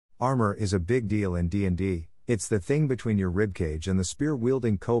Armor is a big deal in D&D, it's the thing between your ribcage and the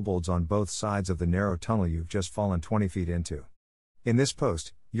spear-wielding kobolds on both sides of the narrow tunnel you've just fallen 20 feet into. In this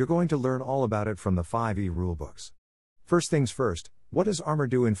post, you're going to learn all about it from the 5e rulebooks. First things first, what does armor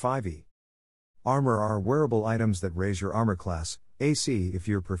do in 5e? Armor are wearable items that raise your armor class, AC, if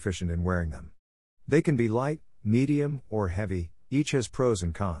you're proficient in wearing them. They can be light, medium, or heavy, each has pros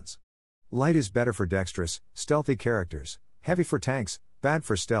and cons. Light is better for dexterous, stealthy characters, heavy for tanks, bad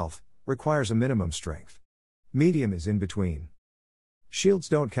for stealth, requires a minimum strength. Medium is in between. Shields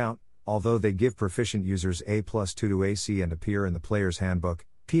don't count, although they give proficient users A+2 to AC and appear in the Player's Handbook,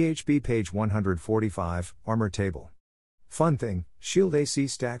 PHB page 145, Armor Table. Fun thing, shield AC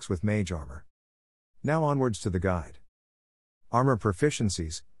stacks with mage armor. Now onwards to the guide. Armor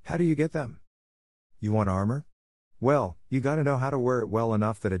proficiencies, how do you get them? You want armor? Well, you gotta know how to wear it well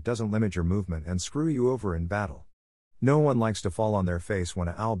enough that it doesn't limit your movement and screw you over in battle. No one likes to fall on their face when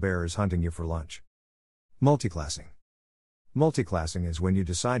an owlbear is hunting you for lunch. Multiclassing. Multiclassing is when you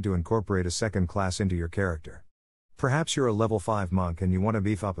decide to incorporate a second class into your character. Perhaps you're a level 5 monk and you want to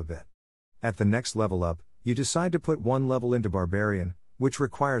beef up a bit. At the next level up, you decide to put one level into Barbarian, which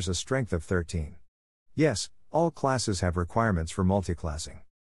requires a strength of 13. Yes, all classes have requirements for multiclassing.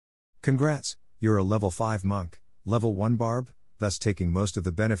 Congrats, you're a level 5 monk, level 1 barb, thus taking most of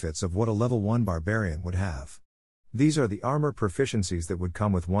the benefits of what a level 1 barbarian would have. These are the armor proficiencies that would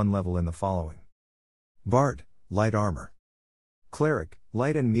come with one level in the following. Bard, light armor. Cleric,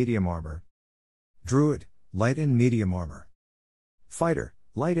 light and medium armor. Druid, light and medium armor. Fighter,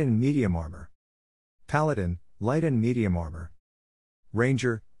 light and medium armor. Paladin, light and medium armor.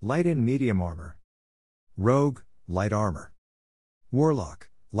 Ranger, light and medium armor. Rogue, light armor. Warlock,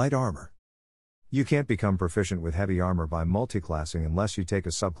 light armor. You can't become proficient with heavy armor by multiclassing unless you take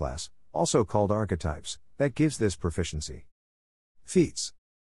a subclass, also called archetypes, that gives this proficiency. Feats.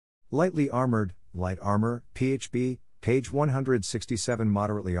 Lightly armored, light armor, PHB, page 167.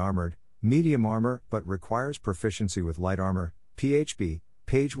 Moderately armored, medium armor, but requires proficiency with light armor, PHB,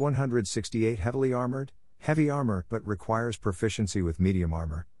 page 168. Heavily armored, heavy armor, but requires proficiency with medium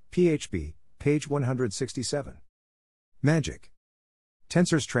armor, PHB, page 167. Magic.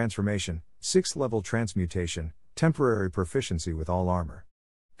 Tensor's transformation, 6th level transmutation, temporary proficiency with all armor.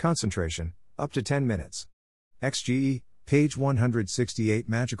 Concentration, up to 10 minutes. XGE, page 168.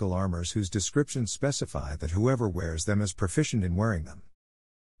 Magical armors whose descriptions specify that whoever wears them is proficient in wearing them.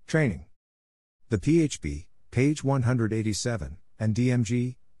 Training. The PHB, page 187, and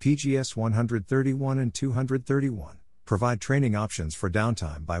DMG, PGS 131 and 231, provide training options for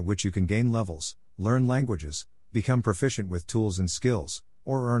downtime by which you can gain levels, learn languages, become proficient with tools and skills,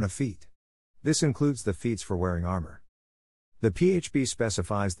 or earn a feat. This includes the feats for wearing armor. The PHB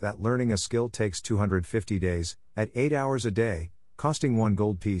specifies that learning a skill takes 250 days, at 8 hours a day, costing 1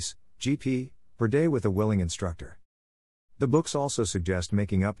 gold piece, GP, per day with a willing instructor. The books also suggest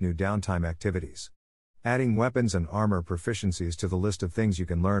making up new downtime activities. Adding weapons and armor proficiencies to the list of things you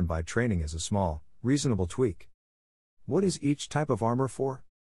can learn by training is a small, reasonable tweak. What is each type of armor for?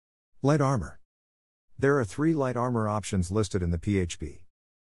 Light armor. There are 3 light armor options listed in the PHB.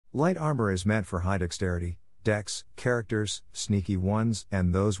 Light armor is meant for high dexterity, dex, characters, sneaky ones,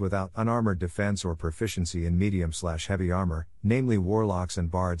 and those without unarmored defense or proficiency in medium/heavy armor, namely warlocks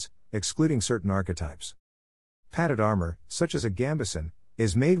and bards, excluding certain archetypes. Padded armor, such as a gambeson,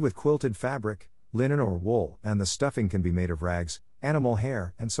 is made with quilted fabric, linen or wool, and the stuffing can be made of rags, animal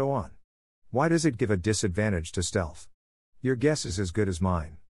hair, and so on. Why does it give a disadvantage to stealth? Your guess is as good as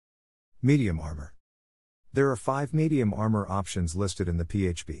mine. Medium armor. There are 5 medium armor options listed in the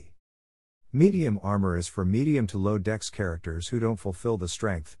PHB. Medium armor is for medium to low dex characters who don't fulfill the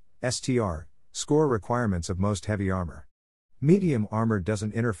strength, STR, score requirements of most heavy armor. Medium armor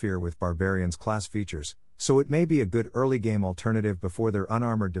doesn't interfere with barbarians' class features, so it may be a good early game alternative before their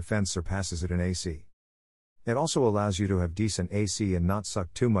unarmored defense surpasses it in AC. It also allows you to have decent AC and not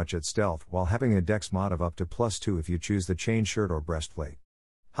suck too much at stealth while having a dex mod of up to +2 if you choose the chain shirt or breastplate.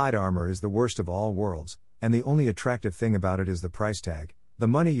 Hide armor is the worst of all worlds, and the only attractive thing about it is the price tag. The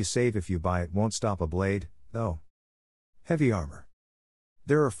money you save if you buy it won't stop a blade, though. Heavy armor.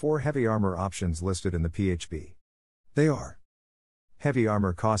 There are 4 heavy armor options listed in the PHB. They are: heavy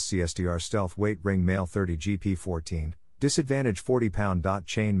armor costs CSTR stealth weight ring mail 30 GP 14, disadvantage 40 pound.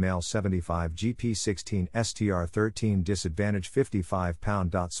 Chain mail 75 GP 16, STR 13, disadvantage 55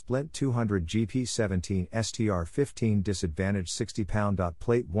 pound. Splint 200 GP 17, STR 15, disadvantage 60 pound.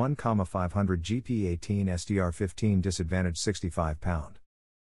 Plate 1, 500 GP 18, STR 15, disadvantage 65 pound.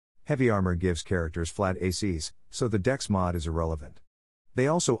 Heavy armor gives characters flat ACs, so the dex mod is irrelevant. They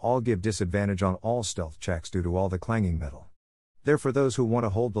also all give disadvantage on all stealth checks due to all the clanging metal. They're for those who want to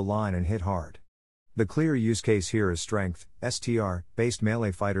hold the line and hit hard. The clear use case here is strength, STR, based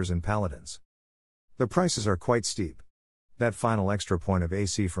melee fighters and paladins. The prices are quite steep. That final extra point of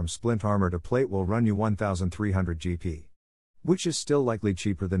AC from splint armor to plate will run you 1,300 GP. Which is still likely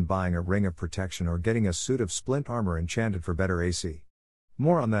cheaper than buying a ring of protection or getting a suit of splint armor enchanted for better AC.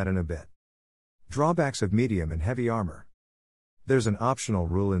 More on that in a bit. Drawbacks of medium and heavy armor. There's an optional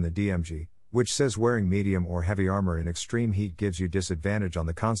rule in the DMG, which says wearing medium or heavy armor in extreme heat gives you disadvantage on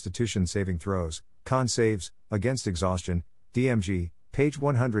the Constitution saving throws, con saves, against exhaustion, DMG, page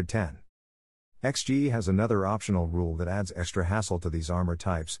 110. XGE has another optional rule that adds extra hassle to these armor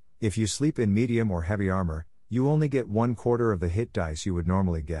types. If you sleep in medium or heavy armor, you only get 1/4 of the hit dice you would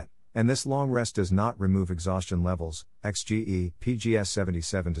normally get, and this long rest does not remove exhaustion levels, XGE, PGS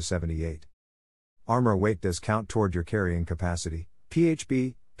 77-78. Armor weight does count toward your carrying capacity,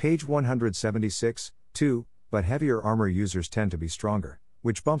 PHB, page 176, 2, but heavier armor users tend to be stronger,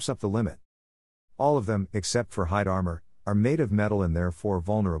 which bumps up the limit. All of them, except for hide armor, are made of metal and therefore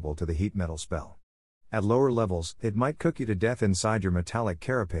vulnerable to the heat metal spell. At lower levels, it might cook you to death inside your metallic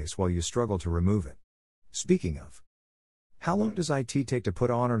carapace while you struggle to remove it. Speaking of, how long does it take to put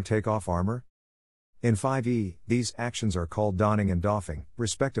on or take off armor? In 5e, these actions are called donning and doffing,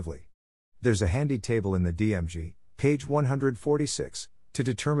 respectively. There's a handy table in the DMG, page 146, to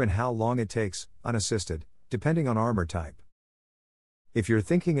determine how long it takes, unassisted, depending on armor type. If you're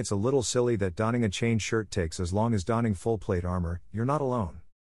thinking it's a little silly that donning a chain shirt takes as long as donning full plate armor, you're not alone.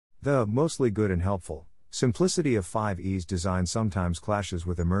 The mostly good and helpful simplicity of 5e's design sometimes clashes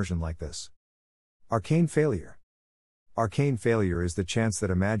with immersion like this. Arcane failure. Arcane failure is the chance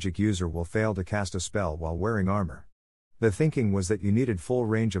that a magic user will fail to cast a spell while wearing armor. The thinking was that you needed full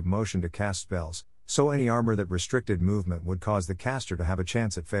range of motion to cast spells, so any armor that restricted movement would cause the caster to have a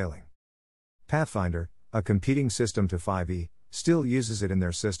chance at failing. Pathfinder, a competing system to 5e, still uses it in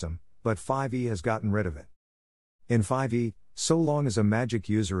their system, but 5e has gotten rid of it. In 5e, so long as a magic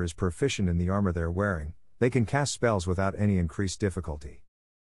user is proficient in the armor they're wearing, they can cast spells without any increased difficulty.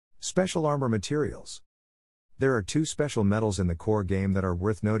 Special armor materials. There are 2 special metals in the core game that are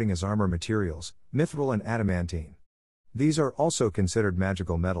worth noting as armor materials, mithril and adamantine. These are also considered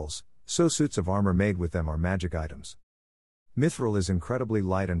magical metals, so suits of armor made with them are magic items. Mithril is incredibly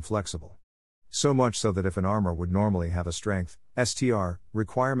light and flexible. So much so that if an armor would normally have a strength, STR,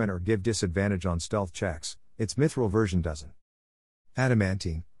 requirement or give disadvantage on stealth checks, its mithril version doesn't.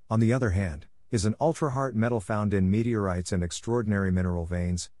 Adamantine, on the other hand, is an ultra-hard metal found in meteorites and extraordinary mineral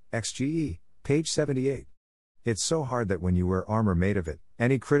veins, XGE, page 78. It's so hard that when you wear armor made of it,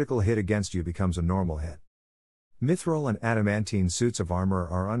 any critical hit against you becomes a normal hit. Mithril and adamantine suits of armor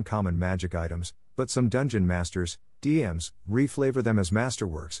are uncommon magic items, but some dungeon masters, DMs, reflavor them as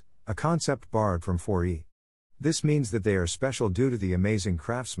masterworks, a concept borrowed from 4e. This means that they are special due to the amazing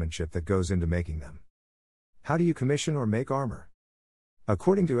craftsmanship that goes into making them. How do you commission or make armor?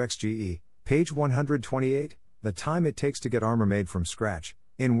 According to XGE, page 128, the time it takes to get armor made from scratch,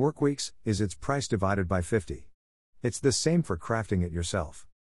 in workweeks, is its price divided by 50. It's the same for crafting it yourself.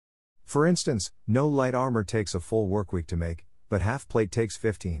 For instance, no light armor takes a full workweek to make, but half plate takes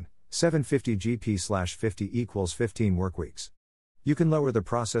 15, 750 GP/50 equals 15 workweeks. You can lower the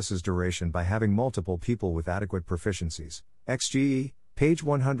process's duration by having multiple people with adequate proficiencies. XGE, page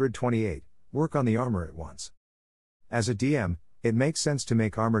 128, work on the armor at once. As a DM, it makes sense to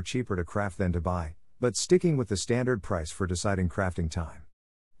make armor cheaper to craft than to buy, but sticking with the standard price for deciding crafting time.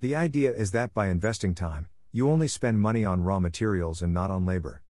 The idea is that by investing time, you only spend money on raw materials and not on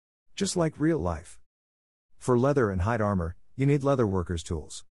labor. Just like real life. For leather and hide armor, you need leatherworkers'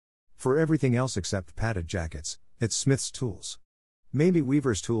 tools. For everything else except padded jackets, it's smith's tools. Maybe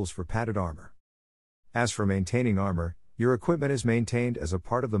weaver's tools for padded armor. As for maintaining armor, your equipment is maintained as a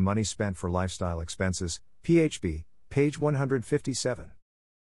part of the money spent for lifestyle expenses, PHB, page 157.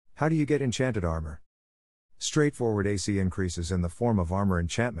 How do you get enchanted armor? Straightforward AC increases in the form of armor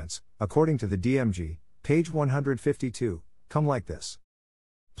enchantments, according to the DMG, page 152, come like this.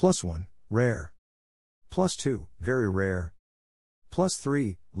 +1, rare. +2, very rare.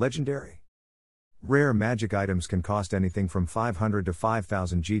 +3, legendary. Rare magic items can cost anything from 500 to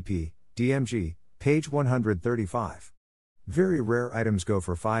 5,000 GP, DMG, page 135. Very rare items go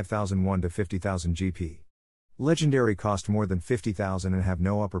for 5,001 to 50,000 GP. Legendary cost more than 50,000 and have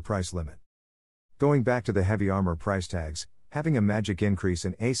no upper price limit. Going back to the heavy armor price tags, having a magic increase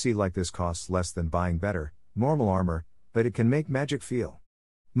in AC like this costs less than buying better, normal armor, but it can make magic feel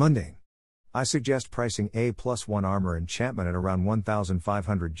mundane. I suggest pricing A+1 armor enchantment at around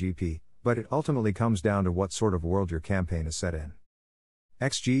 1,500 GP, but it ultimately comes down to what sort of world your campaign is set in.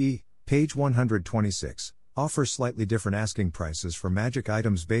 XGE, page 126, offers slightly different asking prices for magic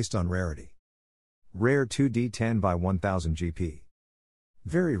items based on rarity. Rare 2d10 by 1000 GP.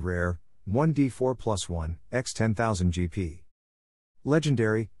 Very rare, 1d4 plus 1, x 10,000 GP.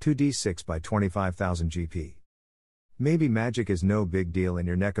 Legendary, 2d6 by 25,000 GP. Maybe magic is no big deal in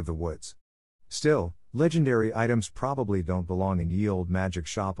your neck of the woods. Still, legendary items probably don't belong in ye old magic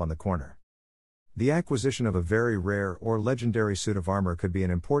shop on the corner. The acquisition of a very rare or legendary suit of armor could be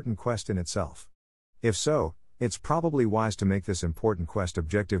an important quest in itself. If so, it's probably wise to make this important quest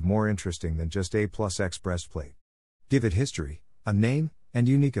objective more interesting than just A+X breastplate. Give it history, a name, and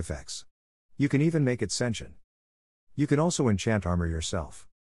unique effects. You can even make it sentient. You can also enchant armor yourself.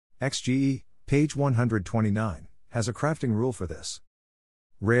 XGE, page 129, has a crafting rule for this.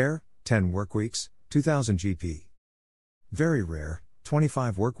 Rare, 10 workweeks, 2000 GP. Very rare,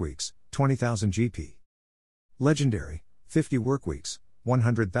 25 workweeks, 20,000 GP. Legendary, 50 workweeks,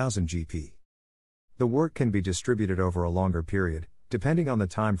 100,000 GP. The work can be distributed over a longer period, depending on the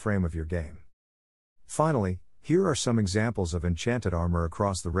time frame of your game. Finally, here are some examples of enchanted armor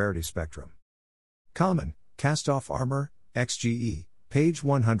across the rarity spectrum. Common, cast-off armor, XGE, page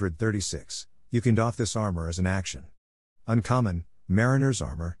 136. You can doff this armor as an action. Uncommon, mariner's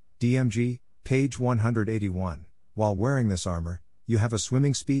armor, DMG, page 181. While wearing this armor, you have a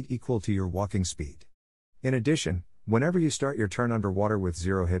swimming speed equal to your walking speed. In addition, whenever you start your turn underwater with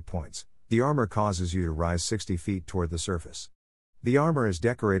 0 hit points, the armor causes you to rise 60 feet toward the surface. The armor is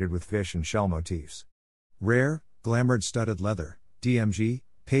decorated with fish and shell motifs. Rare, glamored studded leather, DMG,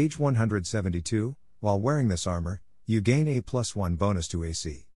 page 172. While wearing this armor, you gain a +1 bonus to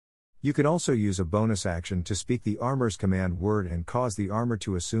AC. You can also use a bonus action to speak the armor's command word and cause the armor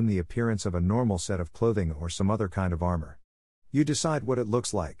to assume the appearance of a normal set of clothing or some other kind of armor. You decide what it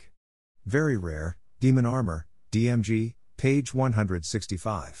looks like. Very rare, demon armor, DMG, page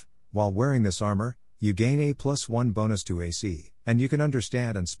 165. While wearing this armor, you gain a +1 bonus to AC, and you can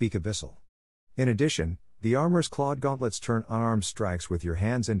understand and speak Abyssal. In addition, the armor's clawed gauntlets turn unarmed strikes with your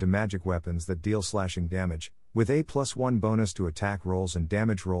hands into magic weapons that deal slashing damage, with a +1 bonus to attack rolls and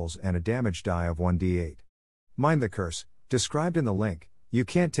damage rolls and a damage die of 1d8. Mind the curse, described in the link. You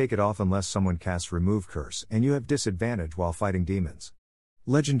can't take it off unless someone casts Remove Curse and you have disadvantage while fighting demons.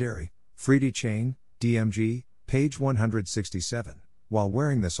 Legendary, Freedy Chain, DMG, page 167. While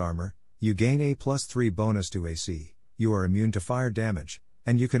wearing this armor, you gain a +3 bonus to AC, you are immune to fire damage,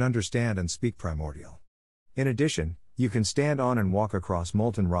 and you can understand and speak Primordial. In addition, you can stand on and walk across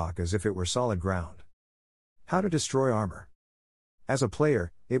molten rock as if it were solid ground. How to destroy armor. As a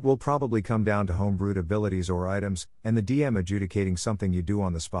player, it will probably come down to homebrewed abilities or items, and the DM adjudicating something you do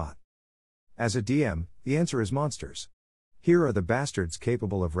on the spot. As a DM, the answer is monsters. Here are the bastards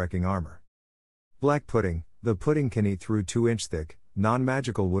capable of wrecking armor. Black Pudding, the pudding can eat through 2-inch thick,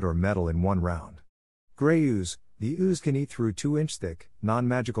 non-magical wood or metal in 1 round. Grey Ooze, the ooze can eat through 2-inch thick,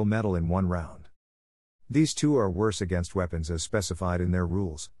 non-magical metal in 1 round. These two are worse against weapons as specified in their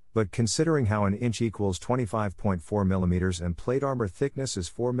rules, but considering how an inch equals 25.4 mm and plate armor thickness is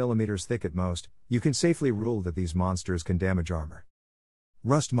 4 mm thick at most, you can safely rule that these monsters can damage armor.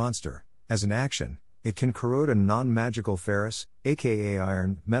 Rust Monster, as an action, it can corrode a non-magical ferrous, aka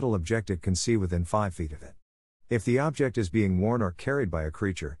iron, metal object it can see within 5 feet of it. If the object is being worn or carried by a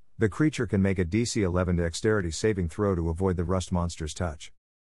creature, the creature can make a DC 11 dexterity saving throw to avoid the Rust Monster's touch.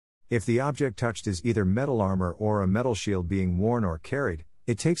 If the object touched is either metal armor or a metal shield being worn or carried,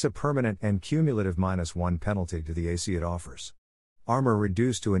 it takes a permanent and cumulative -1 penalty to the AC it offers. Armor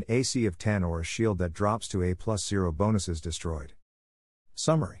reduced to an AC of 10 or a shield that drops to a +0 bonuses destroyed.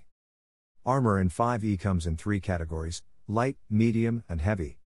 Summary. Armor in 5e comes in 3 categories: light, medium, and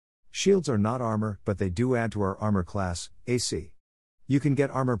heavy. Shields are not armor, but they do add to our armor class, AC. You can get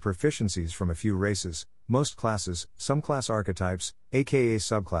armor proficiencies from a few races, most classes, some class archetypes, aka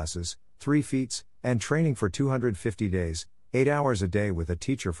subclasses, 3 feats, and training for 250 days, 8 hours a day with a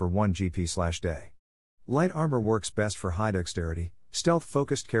teacher for 1 GP/day. Light armor works best for high dexterity,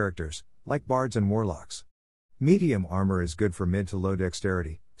 stealth-focused characters, like bards and warlocks. Medium armor is good for mid to low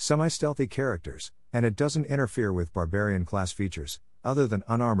dexterity, semi-stealthy characters, and it doesn't interfere with barbarian class features, other than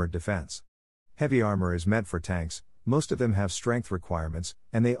unarmored defense. Heavy armor is meant for tanks, most of them have strength requirements,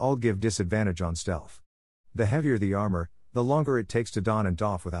 and they all give disadvantage on stealth. The heavier the armor, the longer it takes to don and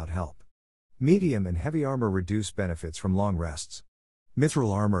doff without help. Medium and heavy armor reduce benefits from long rests.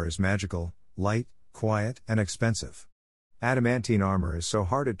 Mithril armor is magical, light, quiet, and expensive. Adamantine armor is so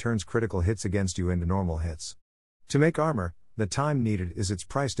hard it turns critical hits against you into normal hits. To make armor, the time needed is its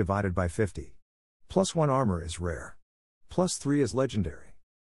price divided by 50. +1 armor is rare. +3 is legendary.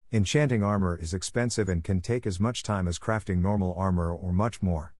 Enchanting armor is expensive and can take as much time as crafting normal armor or much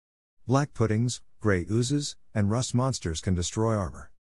more. Black puddings, grey oozes, and rust monsters can destroy armor.